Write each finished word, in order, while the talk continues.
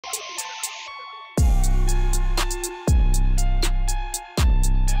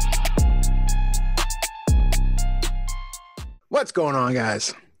What's going on,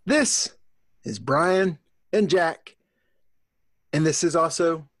 guys? This is Brian and Jack, and this is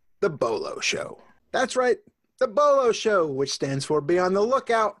also the Bolo Show. That's right, the Bolo Show, which stands for Be on the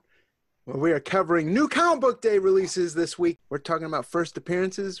Lookout, where we are covering new comic book day releases this week. We're talking about first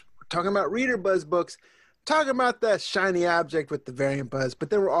appearances, we're talking about reader buzz books, talking about that shiny object with the variant buzz, but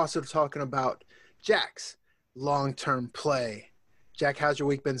then we're also talking about Jack's long-term play. Jack, how's your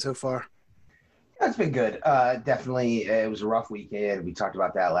week been so far? That's been good. Definitely, it was a rough weekend. We talked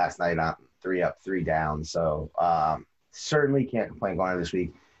about that last night on 3 Up, 3 Down. So certainly can't complain going into this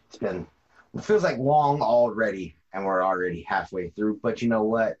week. It feels like long already, and we're already halfway through. But you know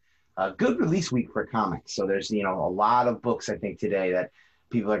what? A good release week for comics. So there's, a lot of books, I think, today that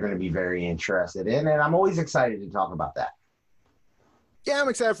people are going to be very interested in. And I'm always excited to talk about that. Yeah, I'm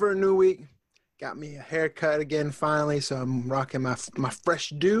excited for a new week. Got me a haircut again finally, so I'm rocking my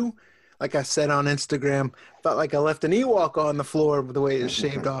fresh dew. Like I said on Instagram, felt like I left an Ewok on the floor with the way it was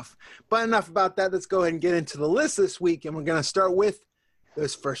shaved off. But enough about that. Let's go ahead and get into the list this week, and we're going to start with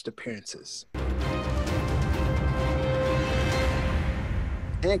those first appearances.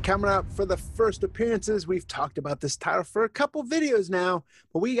 And coming up for the first appearances, we've talked about this title for a couple videos now,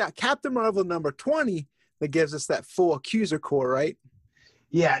 but we got Captain Marvel number 20 that gives us that full Accuser Corps, right?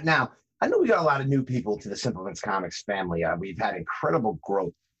 Yeah, now, I know we got a lot of new people to the Simpleman's Comics family. We've had incredible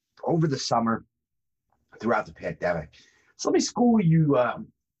growth over the summer throughout the pandemic. So let me school you,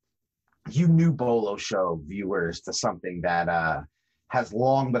 you new Bolo Show viewers to something that has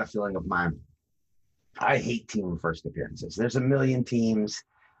long been a feeling of mine. I hate team first appearances. There's a million teams.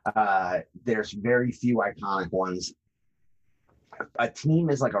 There's very few iconic ones. A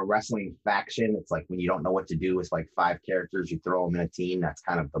team is like a wrestling faction. It's like when you don't know what to do, it's like 5 characters, you throw them in a team. That's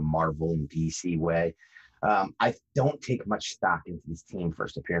kind of the Marvel and DC way. I don't take much stock into these team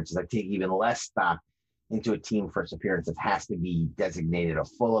first appearances. I take even less stock into a team first appearance that has to be designated a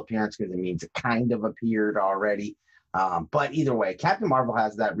full appearance because it means it kind of appeared already. But either way, Captain Marvel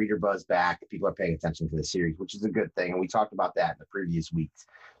has that reader buzz back. People are paying attention to the series, which is a good thing. And we talked about that in the previous weeks.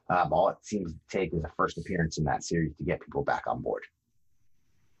 All it seems to take is a first appearance in that series to get people back on board.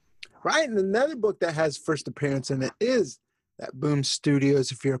 Right, and another book that has first appearance in it is that Boom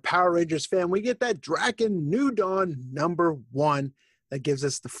Studios. If you're a Power Rangers fan, we get that Draken New Dawn number 1 that gives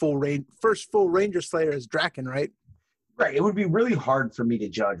us the first full Ranger Slayer as Draken, right? Right. It would be really hard for me to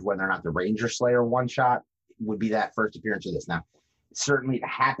judge whether or not the Ranger Slayer one-shot would be that first appearance of this. Now, certainly it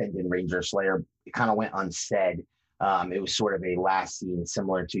happened in Ranger Slayer. It kind of went unsaid. It was sort of a last scene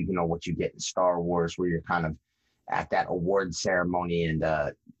similar to, what you get in Star Wars where you're kind of at that award ceremony and,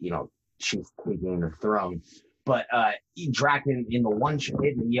 she's taking the throne. But Draken in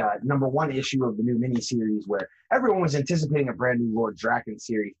the number 1 issue of the new miniseries where everyone was anticipating a brand new Lord Draken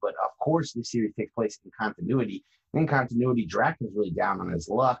series, but of course the series takes place in continuity. In continuity, Draken's really down on his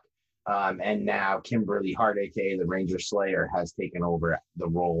luck, and now Kimberly Hart, aka the Ranger Slayer, has taken over the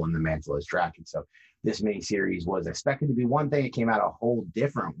role in the mantle as Draken. So this miniseries was expected to be one thing. It came out a whole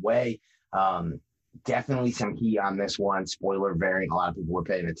different way. Definitely some heat on this one. Spoiler variant. A lot of people were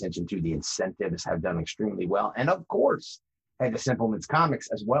paying attention to. The incentives have done extremely well. And of course, at the Simpleman's Comics,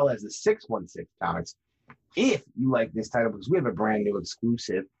 as well as the 616 Comics, if you like this title, because we have a brand new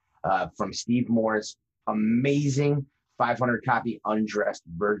exclusive from Steve Morris. Amazing 500 copy undressed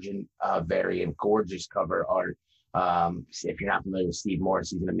virgin variant. Gorgeous cover art. If you're not familiar with Steve Morris,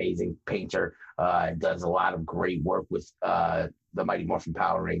 he's an amazing painter. Does a lot of great work with the Mighty Morphin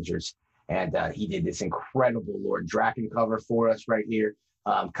Power Rangers. And he did this incredible Lord Draken cover for us right here,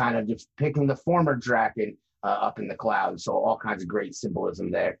 kind of just picking the former Draken up in the clouds. So all kinds of great symbolism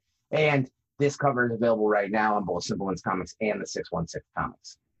there. And this cover is available right now on both Simpleman's Comics and the 616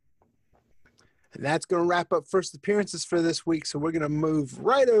 Comics. And that's going to wrap up first appearances for this week. So we're going to move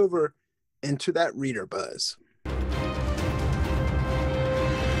right over into that reader buzz.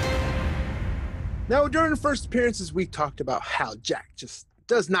 Now, during the first appearances, we talked about how Jack just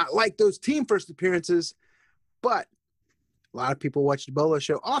does not like those team first appearances, but a lot of people watch the Bolo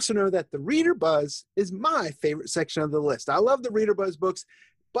Show also know that the reader buzz is my favorite section of the list. I love the reader buzz books,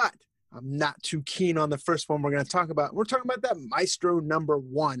 but I'm not too keen on the first one we're going to talk about. We're talking about that Maestro number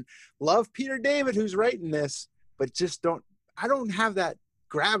 1. Love Peter David who's writing this, but I don't have that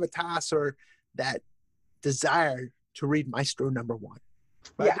gravitas or that desire to read Maestro number 1.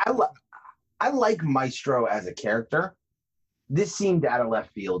 Yeah, I like Maestro as a character. This seemed out of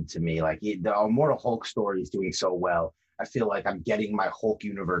left field to me. Like the Immortal Hulk story is doing so well. I feel like I'm getting my Hulk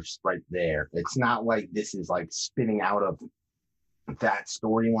universe right there. It's not like this is like spinning out of that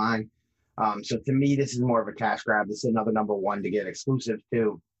storyline. So to me, this is more of a cash grab. This is another number 1 to get exclusive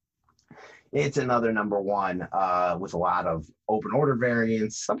to. It's another number one with a lot of open order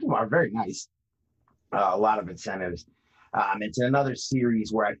variants. Some of them are very nice, a lot of incentives. It's another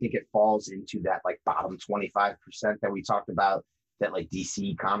series where I think it falls into that like bottom 25% that we talked about, that like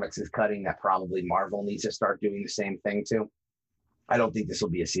DC Comics is cutting, that probably Marvel needs to start doing the same thing too. I don't think this will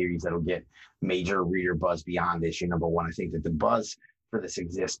be a series that'll get major reader buzz beyond issue number one. I think that the buzz for this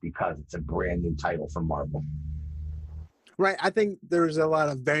exists because it's a brand new title from Marvel. Right. I think there's a lot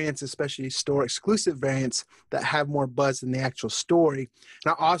of variants, especially store exclusive variants, that have more buzz than the actual story.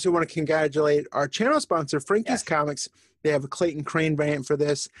 And I also want to congratulate our channel sponsor, Frankie's Comics. They have a Clayton Crane variant for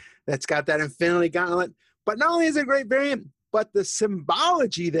this that's got that Infinity Gauntlet. But not only is it a great variant, but the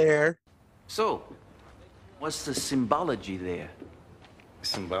symbology there. So, what's the symbology there?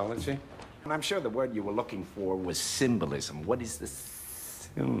 Symbology? And I'm sure the word you were looking for was symbolism. What is the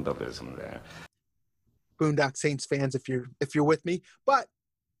symbolism there? Boondock Saints fans, if you're with me, but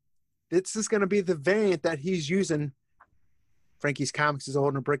this is going to be the variant that he's using. Frankie's Comics is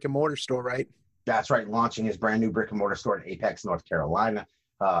holding a brick and mortar store, right? That's right, launching his brand new brick and mortar store in Apex, North Carolina.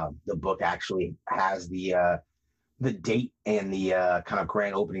 The book actually has the date and the kind of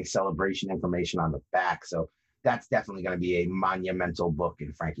grand opening celebration information on the back. So that's definitely going to be a monumental book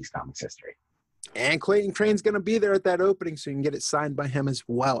in Frankie's Comics history. And Clayton Crane's going to be there at that opening, so you can get it signed by him as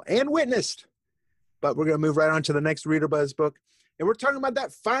well and witnessed. But we're going to move right on to the next Reader Buzz book. And we're talking about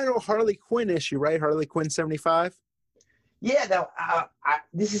that final Harley Quinn issue, right? Harley Quinn 75? Yeah,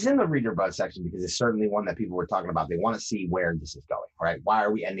 this is in the Reader Buzz section because it's certainly one that people were talking about. They want to see where this is going, right? Why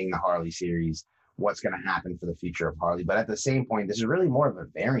are we ending the Harley series? What's going to happen for the future of Harley? But at the same point, this is really more of a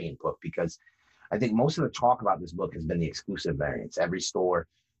variant book because I think most of the talk about this book has been the exclusive variants. Every store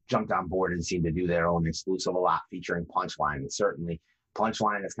jumped on board and seemed to do their own exclusive a lot, featuring Punchline. And certainly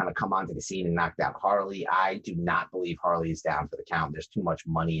Punchline has kind of come onto the scene and knocked out Harley. I do not believe Harley is down for the count. There's too much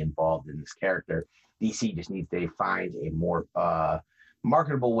money involved in this character. DC just needs to find a more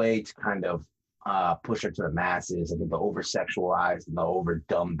marketable way to kind of push her to the masses. I think the over-sexualized and the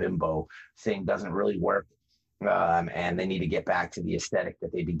over-dumb bimbo thing doesn't really work. And they need to get back to the aesthetic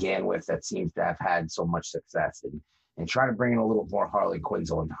that they began with that seems to have had so much success, and try to bring in a little more Harley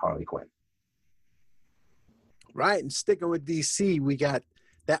Quinzel into Harley Quinn. Right, and sticking with DC, we got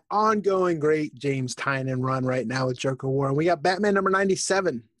that ongoing great James Tynion run right now with Joker War, and we got Batman number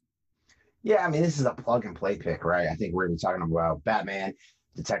 97. Yeah, I mean, this is a plug-and-play pick, right? I think we're going to be talking about Batman,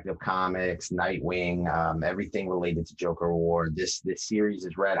 Detective Comics, Nightwing, everything related to Joker War. This series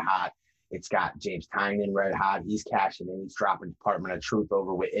is red hot. It's got James Tynion red hot. He's cashing in. He's dropping Department of Truth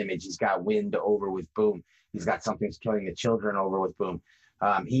over with Image. He's got Wind over with Boom. He's got Something's Killing the Children over with Boom.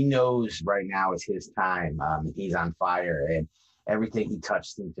 He knows right now is his time. He's on fire, and everything he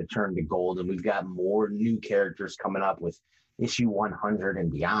touched seems to turn to gold. And we've got more new characters coming up with issue 100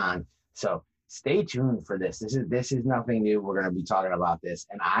 and beyond. So stay tuned for this. This is nothing new. We're going to be talking about this,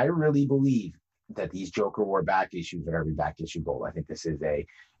 and I really believe that these Joker War back issues are going to be back issue gold. I think this is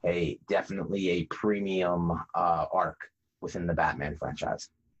a definitely a premium arc within the Batman franchise.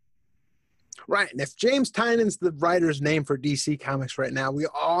 Right, and if James Tynion's the writer's name for DC Comics right now, we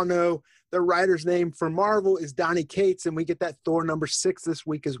all know the writer's name for Marvel is Donny Cates, and we get that Thor number 6 this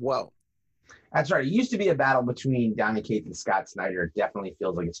week as well. That's right. It used to be a battle between Donny Cates and Scott Snyder. It definitely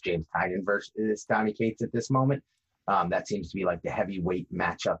feels like it's James Tynion versus Donny Cates at this moment. That seems to be like the heavyweight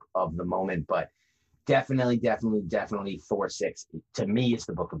matchup of the moment, but definitely Thor 6, to me, is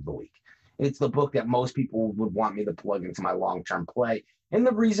the book of the week. It's the book that most people would want me to plug into my long-term play. And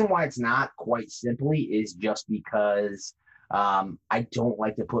the reason why it's not, quite simply, is just because I don't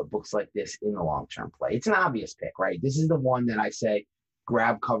like to put books like this in the long-term play. It's an obvious pick, right? This is the one that I say,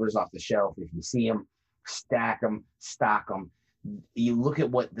 grab covers off the shelf. If you see them, stack them, stock them. You look at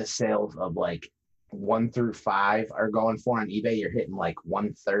what the sales of like 1 through 5 are going for on eBay. You're hitting like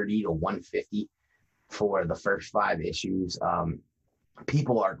 130 to 150 for the first 5 issues.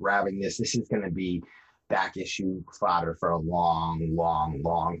 People are grabbing this. This is going to be back issue fodder for a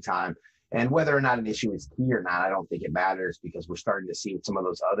long time. And whether or not an issue is key or not, I don't think it matters, because we're starting to see some of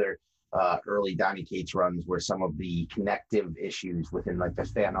those other early Donny Cates runs where some of the connective issues within like the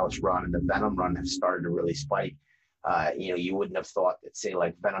Thanos run and the Venom run have started to really spike. You wouldn't have thought that, say,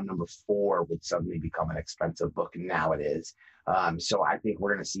 like Venom number 4 would suddenly become an expensive book, and now it is. So I think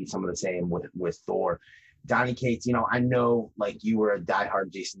we're going to see some of the same with Thor. Donny Cates, I know like you were a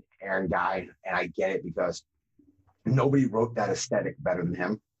diehard Jason Aaron guy, and I get it because nobody wrote that aesthetic better than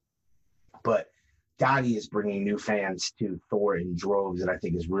him. But Donny is bringing new fans to Thor in droves, and I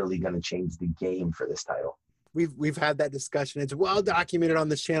think is really going to change the game for this title. We've had that discussion. It's well documented on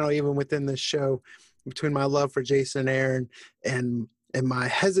this channel, even within this show, between my love for Jason Aaron and and my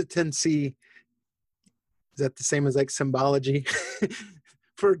hesitancy, is that the same as like symbology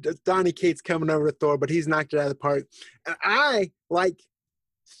for Donny Cates coming over to Thor, but he's knocked it out of the park. And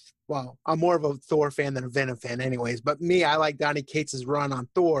I'm more of a Thor fan than a Venom fan anyways, but I like Donny Cates' run on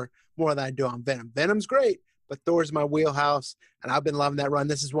Thor more than I do on Venom. Venom's great, but Thor's my wheelhouse, and I've been loving that run.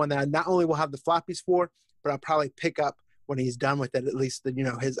 This is one that I not only will have the floppies for, but I'll probably pick up when he's done with it, at least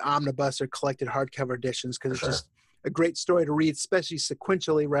his omnibus or collected hardcover editions, because it's just a great story to read, especially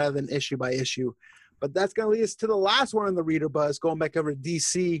sequentially rather than issue by issue. But that's going to lead us to the last one on the Reader Buzz, going back over to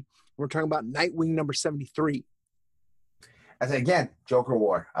DC. We're talking about Nightwing number 73. As again, Joker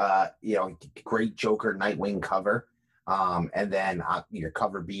War, great Joker Nightwing cover. And then your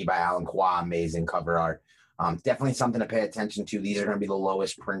cover B by Alan Qua, amazing cover art. Definitely something to pay attention to. These are going to be the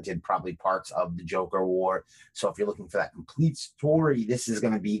lowest printed probably parts of the Joker War. So if you're looking for that complete story, this is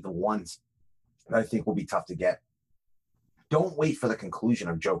going to be the ones that I think will be tough to get. Don't wait for the conclusion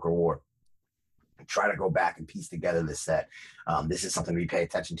of Joker War. Try to go back and piece together this set. This is something we pay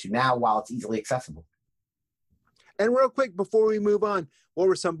attention to now while it's easily accessible. And real quick, before we move on, what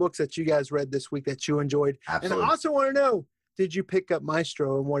were some books that you guys read this week that you enjoyed? Absolutely. And I also want to know, did you pick up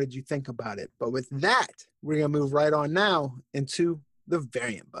Maestro and what did you think about it? But with that, we're going to move right on now into the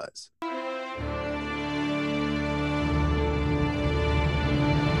Variant Buzz.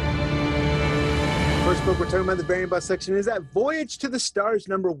 First book we're talking about the Variant Buzz section is that Voyage to the Stars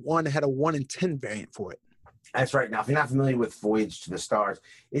 #1. Had a 1 in 10 variant for it. That's right. Now, if you're not familiar with Voyage to the Stars,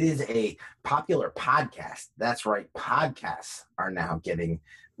 it is a popular podcast. That's right. Podcasts are now getting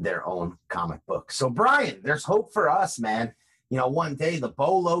their own comic book. So, Brian, there's hope for us, man. One day the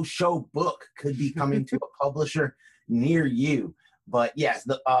Bolo Show book could be coming to a publisher near you. But yes,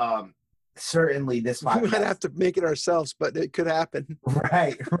 certainly this podcast. We might have to make it ourselves, but it could happen.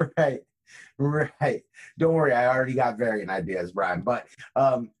 Right. Don't worry. I already got variant ideas, Brian. But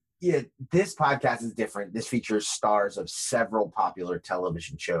this podcast is different. This features stars of several popular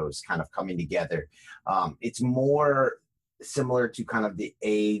television shows kind of coming together. It's more similar to kind of the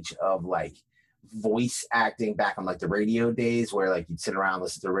age of like voice acting back on like the radio days where like you'd sit around,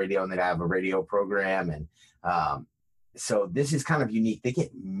 listen to the radio, and they'd have a radio program. And so this is kind of unique. They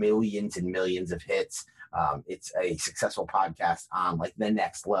get millions and millions of hits. It's a successful podcast on like the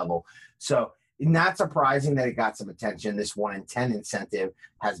next level. So not surprising that it got some attention. This 1 in 10 incentive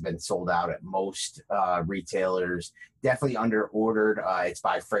has been sold out at most retailers. Definitely under ordered. It's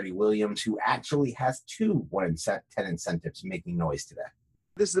by Freddie Williams, who actually has 2 1 in 10 incentives making noise today.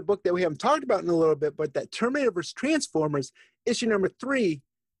 This is a book that we haven't talked about in a little bit, but that Terminator vs. Transformers issue #3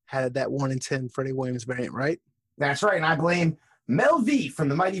 had that 1 in 10 Freddie Williams variant, right? That's right. And I blame Mel V from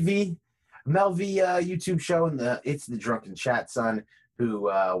the Mighty V. Mel V YouTube show and It's the Drunken Chat Son, who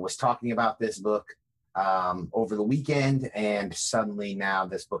was talking about this book over the weekend, and suddenly now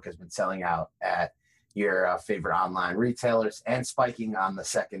this book has been selling out at your favorite online retailers and spiking on the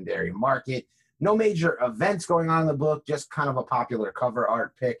secondary market. No major events going on in the book, just kind of a popular cover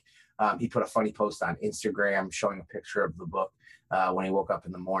art pick. He put a funny post on Instagram showing a picture of the book when he woke up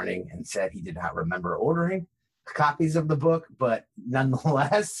in the morning and said he did not remember ordering copies of the book, but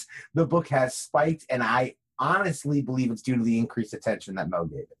nonetheless, the book has spiked, and I honestly believe it's due to the increased attention that Mel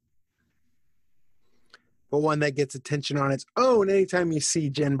gave it. But one that gets attention on its own anytime you see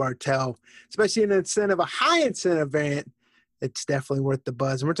Jen Bartel, especially in a high incentive variant, it's definitely worth the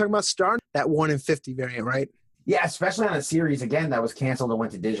buzz. And we're talking about Star, that 1 in 50 variant, right? Yeah, especially on a series, again, that was canceled and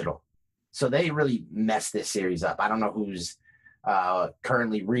went to digital. So they really messed this series up. I don't know who's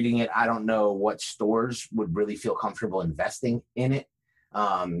currently reading it. I don't know what stores would really feel comfortable investing in it.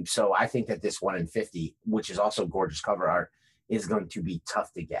 So I think that this 1 in 50, which is also gorgeous cover art, is going to be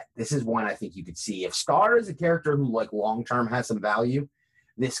tough to get. This is one I think you could see. If Star is a character who like long-term has some value,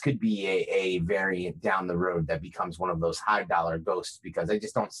 this could be a variant down the road that becomes one of those high dollar ghosts, because I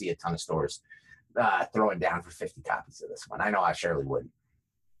just don't see a ton of stores throwing down for 50 copies of this one. I know I surely wouldn't.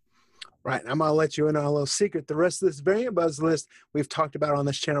 Right. I'm going to let you in on a little secret. The rest of this variant buzz list we've talked about on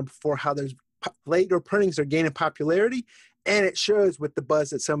this channel before, how there's later printings are gaining popularity, and it shows with the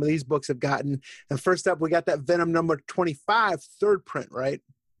buzz that some of these books have gotten. And first up, we got that Venom #25 third print, right?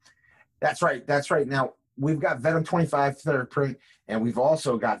 That's right. Now, we've got Venom 25 third print, and we've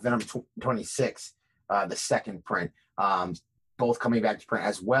also got Venom 26, the second print, both coming back to print,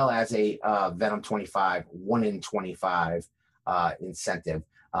 as well as a Venom 25 1 in 25 incentive.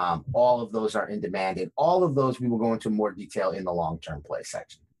 All of those are in demand, and all of those we will go into more detail in the long-term play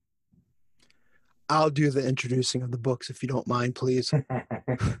section. I'll do the introducing of the books if you don't mind, please. Ain't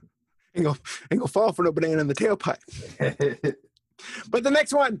gonna fall for no banana in the tailpipe. But the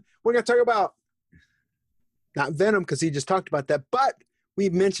next one we're gonna talk about Not Venom, because he just talked about that, but we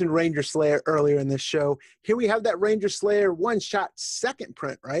mentioned Ranger Slayer earlier in this show. Here we have that Ranger Slayer one-shot second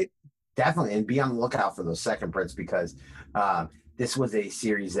print, right? Definitely, and be on the lookout for those second prints because this was a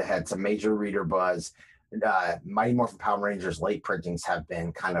series that had some major reader buzz. Mighty Morphin Power Rangers late printings have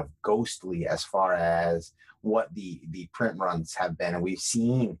been kind of ghostly as far as what the print runs have been, and we've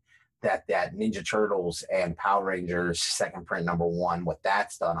seen that Ninja Turtles and Power Rangers second print #1, what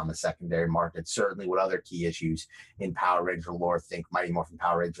that's done on the secondary market, certainly with other key issues in Power Ranger lore, think Mighty Morphin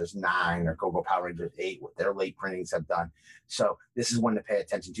Power Rangers 9 or Go-Go Power Rangers 8, what their late printings have done. So this is one to pay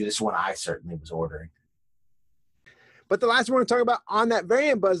attention to. This is one I certainly was ordering. But the last one we're going to talk about on that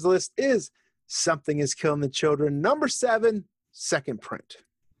variant buzz list is Something is Killing the Children, #7, second print.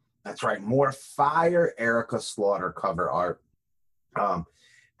 That's right. More Fire Erica Slaughter cover art.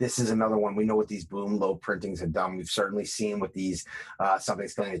 This is another one. We know what these Boom low printings have done. We've certainly seen what these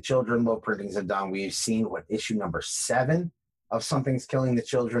Something's Killing the Children low printings have done. We've seen what issue #7 of Something's Killing the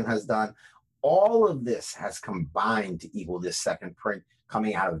Children has done. All of this has combined to equal this second print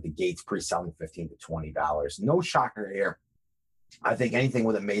coming out of the gates, pre-selling $15 to $20. No shocker here. I think anything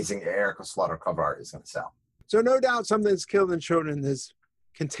with amazing Erica Slaughter cover art is going to sell. So no doubt Something's Killing the Children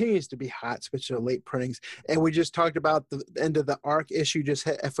continues to be hot, especially the late printings. And we just talked about the end of the ARC issue just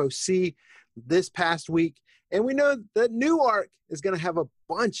hit FOC this past week. And we know the new ARC is going to have a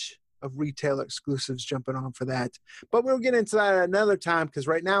bunch of retailer exclusives jumping on for that. But we'll get into that another time because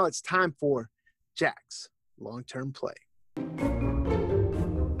right now it's time for Jack's long-term play.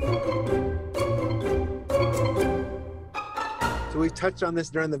 So we've touched on this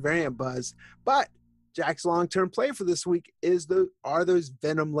during the variant buzz, but Jack's long-term play for this week are those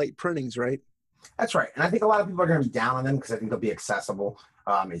Venom late printings, right? That's right. And I think a lot of people are going to be down on them because I think they'll be accessible.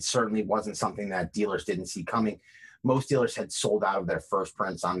 It certainly wasn't something that dealers didn't see coming. Most dealers had sold out of their first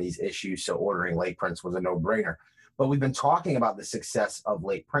prints on these issues, so ordering late prints was a no-brainer. But we've been talking about the success of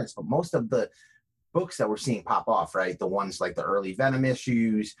late prints, but most of the books that we're seeing pop off, right? The ones like the early Venom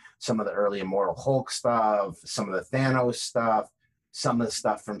issues, some of the early Immortal Hulk stuff, some of the Thanos stuff, some of the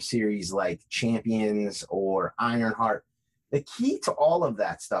stuff from series like Champions or Ironheart. The key to all of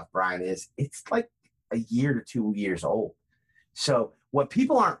that stuff, Brian, is it's like a year to 2 years old. So what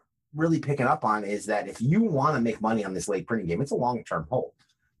people aren't really picking up on is that if you want to make money on this late printing game, it's a long-term hold.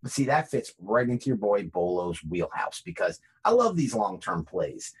 But see, that fits right into your boy Bolo's wheelhouse because I love these long-term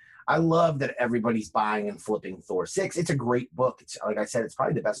plays. I love that everybody's buying and flipping Thor 6. It's a great book. It's, like I said, it's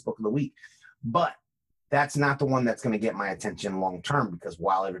probably the best book of the week. But that's not the one that's going to get my attention long term because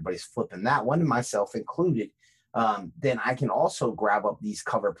while everybody's flipping that one, and myself included, then I can also grab up these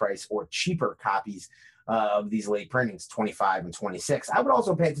cover price or cheaper copies of these late printings, 25 and 26. I would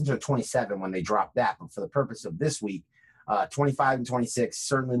also pay attention to 27 when they drop that. But for the purpose of this week, 25 and 26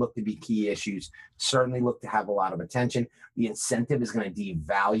 certainly look to be key issues, certainly look to have a lot of attention. The incentive is going to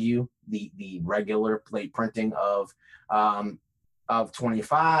devalue the regular late printing of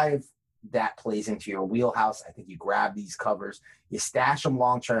 25. That plays into your wheelhouse. I think you grab these covers, you stash them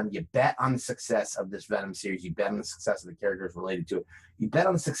long term, you bet on the success of this Venom series, you bet on the success of the characters related to it, you bet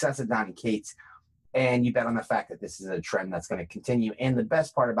on the success of Donny Cates, and you bet on the fact that this is a trend that's going to continue. And the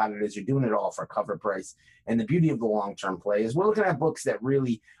best part about it is you're doing it all for cover price. And the beauty of the long-term play is we're looking at books that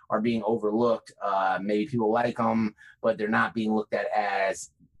really are being overlooked. Maybe people like them, but they're not being looked at as,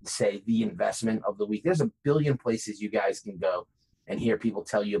 say, the investment of the week. There's a billion places you guys can go and hear people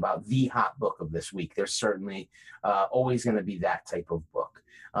tell you about the hot book of this week. There's certainly always going to be that type of book.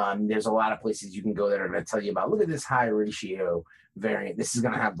 There's a lot of places you can go that are going to tell you about, look at this high ratio variant. This is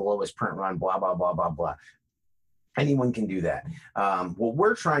going to have the lowest print run, blah, blah, blah, blah, blah. Anyone can do that. What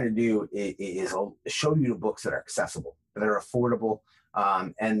we're trying to do is show you the books that are accessible, that are affordable,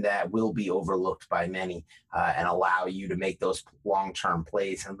 and that will be overlooked by many and allow you to make those long-term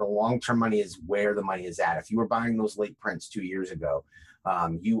plays. And the long-term money is where the money is at. If you were buying those late prints 2 years ago,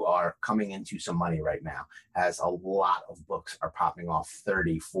 you are coming into some money right now, as a lot of books are popping off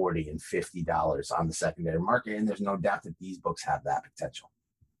 $30, $40, and $50 on the secondary market. And there's no doubt that these books have that potential.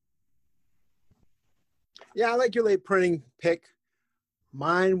 Yeah, I like your late printing pick.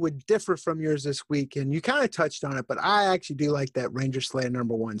 Mine would differ from yours this week, and you kind of touched on it, but I actually do like that Ranger Slayer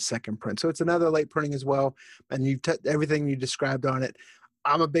 #1 second print. So it's another late printing as well, and you've everything you described on it.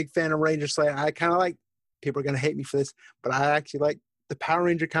 I'm a big fan of Ranger Slayer. I kind of like, people are going to hate me for this, but I actually like the Power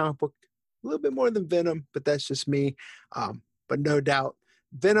Ranger comic book a little bit more than Venom, but that's just me. But no doubt,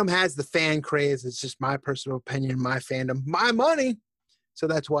 Venom has the fan craze. It's just my personal opinion, my fandom, my money. So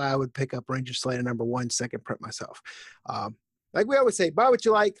that's why I would pick up Ranger Slayer #1 second print myself. Like we always say, buy what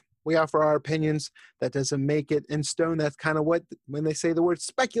you like. We offer our opinions. That doesn't make it in stone. That's kind of what, when they say the word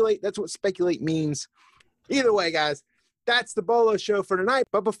speculate, that's what speculate means. Either way, guys, that's the Bolo show for tonight.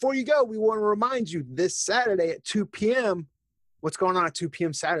 But before you go, we want to remind you this Saturday at 2 p.m. What's going on at 2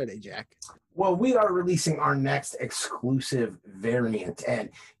 p.m. Saturday, Jack? Well, we are releasing our next exclusive variant. And,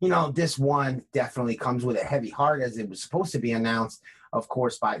 you know, this one definitely comes with a heavy heart, as it was supposed to be announced, of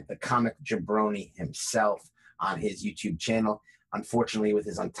course, by the comic jabroni himself on his YouTube channel. Unfortunately, with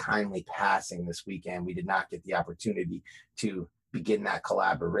his untimely passing this weekend, we did not get the opportunity to begin that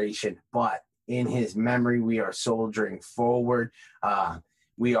collaboration. But in his memory, we are soldiering forward.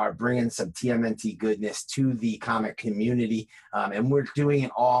 We are bringing some TMNT goodness to the comic community, and we're doing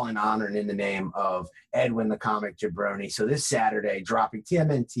it all in honor and in the name of Edwin the Comic Jabroni. So this Saturday, dropping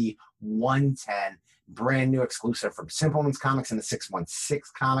TMNT 110, brand new exclusive from Simpleman's Comics and the 616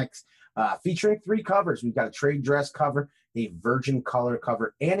 Comics, featuring 3 covers. We've got a trade dress cover, a virgin color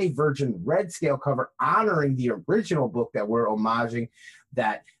cover, and a virgin red scale cover honoring the original book that we're homaging,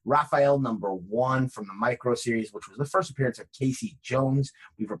 that Raphael #1 from the Micro series, which was the first appearance of Casey Jones.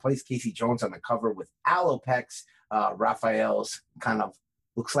 We've replaced Casey Jones on the cover with Alopex, Raphael's kind of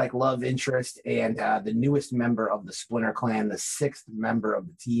looks like love interest, and the newest member of the Splinter Clan, the 6th member of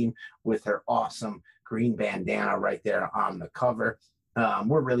the team, with her awesome green bandana right there on the cover.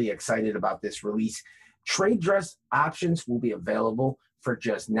 We're really excited about this release. Trade dress options will be available for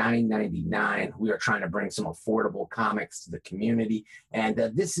just $9.99. We are trying to bring some affordable comics to the community. And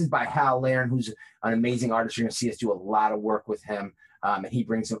this is by Hal Laren, who's an amazing artist. You're going to see us do a lot of work with him. And he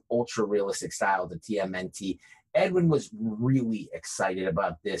brings an ultra-realistic style to TMNT. Edwin was really excited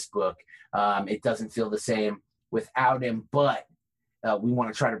about this book. It doesn't feel the same without him, but we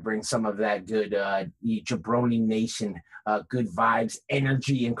want to try to bring some of that good Jabroni Nation, good vibes,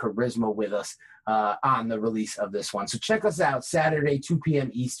 energy, and charisma with us on the release of this one. So check us out Saturday, 2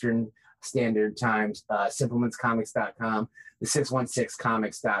 p.m. Eastern Standard Times, simplemanscomics.com, the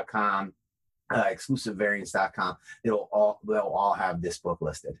 616comics.com, exclusivevariants.com. They'll all have this book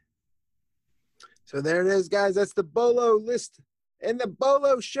listed. So there it is, guys. That's the Bolo list and the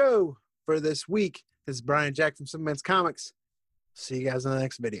Bolo show for this week. This is Brian Jack from Simpleman's Comics. See you guys in the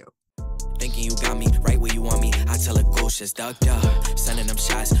next video. Thinking you got me right where you want me. I tell a ghost just ducked up. Sending them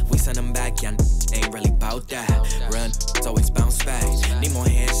shots, we send them back. Yeah, ain't really bout that. Run, it's always bounce back. Need more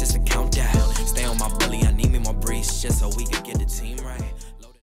hands just to count that. Stay on my belly, I need me more breeze just so we can get the team right.